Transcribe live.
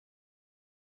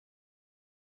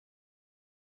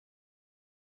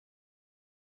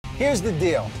Here's the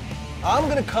deal. I'm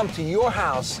gonna come to your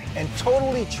house and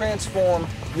totally transform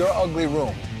your ugly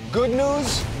room. Good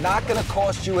news, not gonna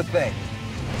cost you a thing.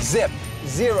 Zip,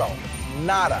 zero,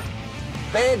 nada.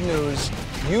 Bad news,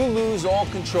 you lose all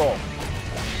control,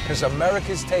 because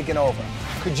America's taking over.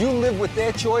 Could you live with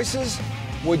their choices?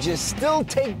 Would you still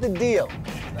take the deal?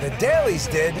 The Dailies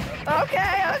did.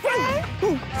 Okay, okay.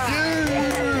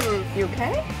 You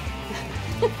okay?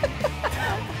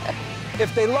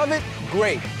 If they love it,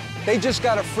 great. They just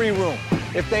got a free room.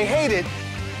 If they hate it,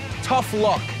 tough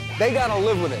luck. They gotta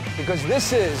live with it, because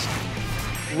this is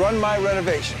Run My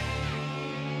Renovation.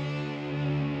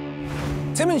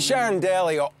 Tim and Sharon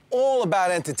Daily are all about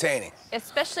entertaining.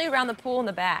 Especially around the pool in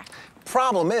the back.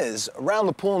 Problem is, around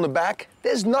the pool in the back,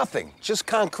 there's nothing, just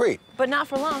concrete. But not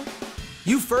for long.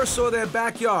 You first saw their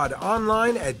backyard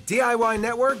online at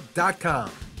DIYnetwork.com.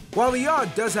 While the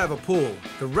yard does have a pool,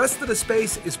 the rest of the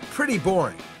space is pretty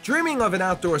boring. Dreaming of an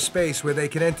outdoor space where they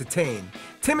can entertain,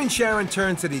 Tim and Sharon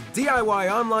turned to the DIY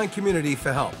online community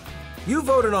for help. You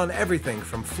voted on everything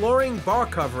from flooring, bar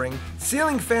covering,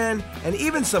 ceiling fan, and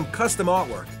even some custom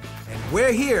artwork. And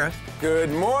we're here. Good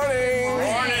morning.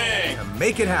 Morning. To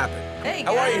make it happen. Hey,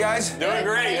 How are you guys? Doing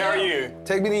great. How are you?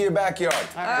 Take me to your backyard.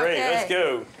 Great. Let's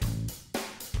go.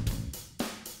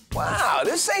 Wow,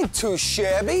 this ain't too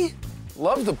shabby.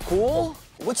 Love the pool.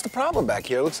 What's the problem back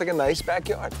here? Looks like a nice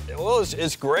backyard. Well,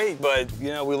 it's great, but, you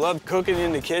know, we love cooking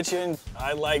in the kitchen.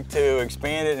 I like to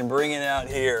expand it and bring it out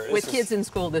here. With kids in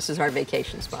school, this is our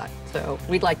vacation spot, so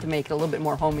we'd like to make it a little bit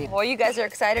more homey. Well, you guys are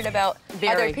excited about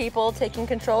Very. other people taking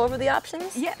control over the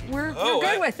options? Yeah, we're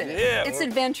good with it. Yeah, It's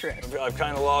adventurous. I've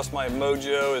kind of lost my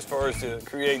mojo as far as the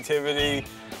creativity.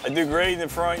 I do great in the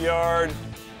front yard.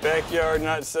 Backyard,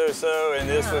 not so-so, and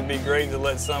this would be great to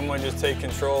let someone just take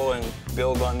control and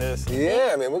build on this. Yeah,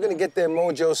 I mean, we're gonna get their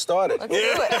mojo started. Let's do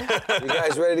it. You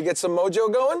guys ready to get some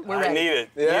mojo going? We're I ready. need it.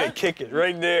 Yeah? Yeah, kick it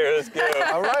right there. Let's go.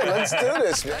 All right, let's do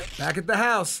this. Back at the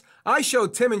house, I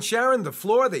showed Tim and Sharon the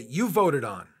floor that you voted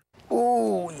on.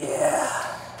 Ooh,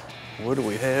 yeah. What do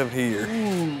we have here?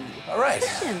 All right.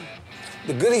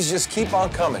 The goodies just keep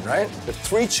on coming, right? The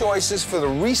 3 choices for the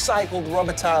recycled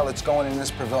rubber tile that's going in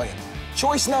this pavilion.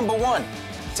 Choice number 1,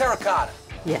 terracotta.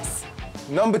 Yes.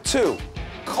 Number 2,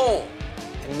 coal.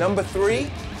 And number 3,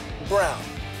 brown.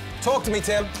 Talk to me,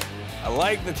 Tim. I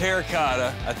like the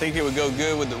terracotta. I think it would go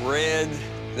good with the red,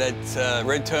 that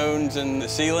red tones in the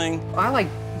ceiling. I like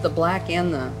the black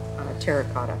and the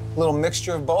terracotta. A little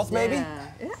mixture of both, maybe?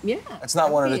 Yeah. That's not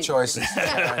one of the choices.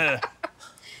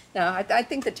 No, I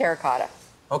think the terracotta.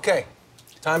 Okay,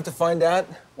 time to find out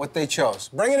what they chose.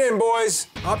 Bring it in, boys.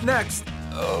 Up next,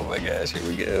 Oh my gosh, here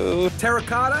we go.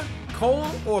 terracotta, coal,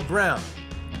 or brown?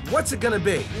 What's it gonna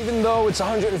be? Even though it's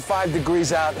 105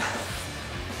 degrees out,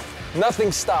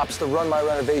 nothing stops the Run My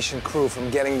Renovation crew from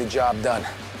getting the job done.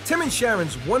 Tim and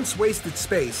Sharon's once wasted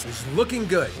space is looking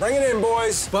good, Bring it in,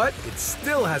 boys. but it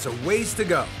still has a ways to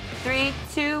go. 3,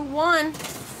 2, 1.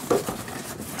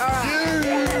 All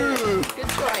right. Good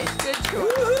choice. Good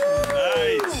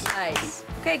choice. Nice. Nice.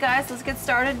 Okay, guys, let's get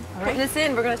started putting this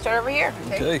in. We're gonna start over here.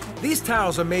 Okay. These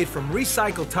tiles are made from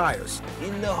recycled tires,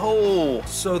 In the hole.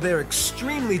 so they're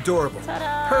extremely durable,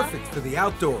 Ta-da. perfect for the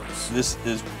outdoors. This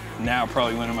is now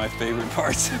probably one of my favorite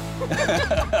parts.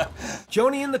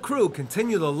 Joanie and the crew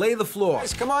continue to lay the floor.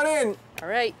 Guys, come on in. All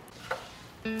right.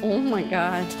 Oh my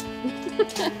God.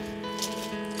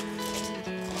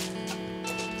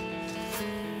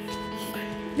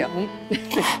 Don't.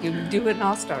 You do it and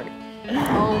I'll start it.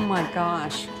 Oh my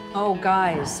gosh. Oh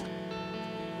guys.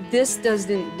 This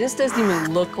doesn't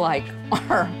even look like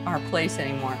our place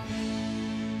anymore.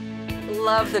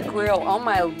 Love the grill. Oh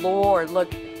my Lord,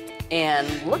 look. And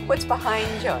look what's behind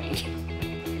Joanie.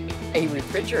 A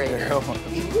refrigerator.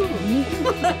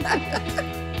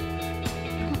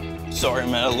 Sorry,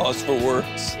 I'm at a loss for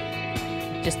words.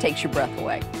 Just takes your breath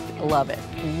away. Love it.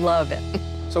 Love it.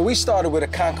 So we started with a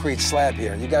concrete slab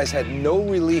here. You guys had no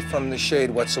relief from the shade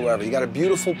whatsoever. You got a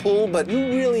beautiful pool, but you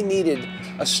really needed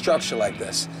a structure like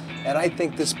this. And I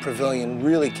think this pavilion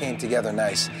really came together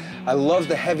nice. I love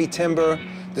the heavy timber,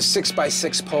 the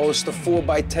 6x6 posts, the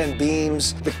 4x10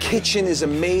 beams. The kitchen is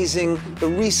amazing. The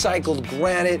recycled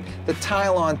granite, the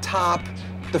tile on top,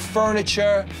 the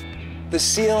furniture, the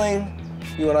ceiling.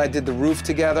 You and I did the roof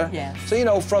together. Yeah. So, you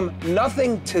know, from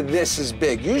nothing to this is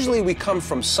big. Usually we come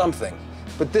from something,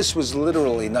 but this was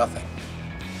literally nothing.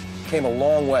 Came a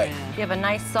long way. You have a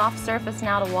nice soft surface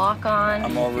now to walk on.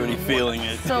 I'm already feeling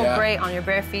it. So Yeah. great on your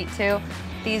bare feet, too.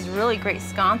 These really great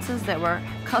sconces that were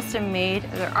custom made,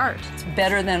 they're art. It's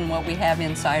better than what we have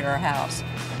inside our house.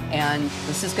 and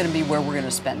this is going to be where we're going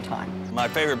to spend time. My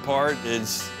favorite part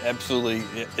is absolutely,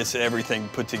 it's everything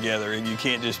put together. You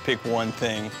can't just pick one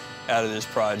thing out of this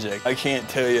project. I can't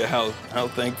tell you how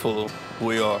thankful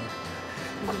we are.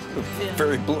 We're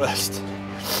very blessed.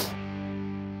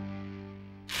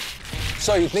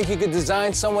 So you think you could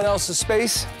design someone else's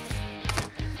space?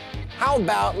 How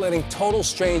about letting total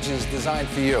strangers design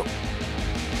for you?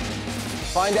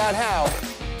 Find out how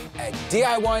at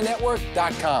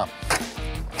DIYnetwork.com.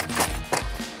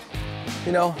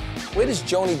 You know, where does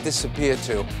Joanie disappear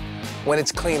to when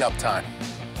it's cleanup time?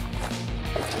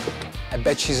 I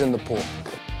bet she's in the pool.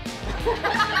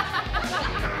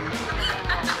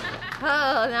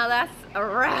 Oh, now that's a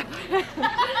wrap.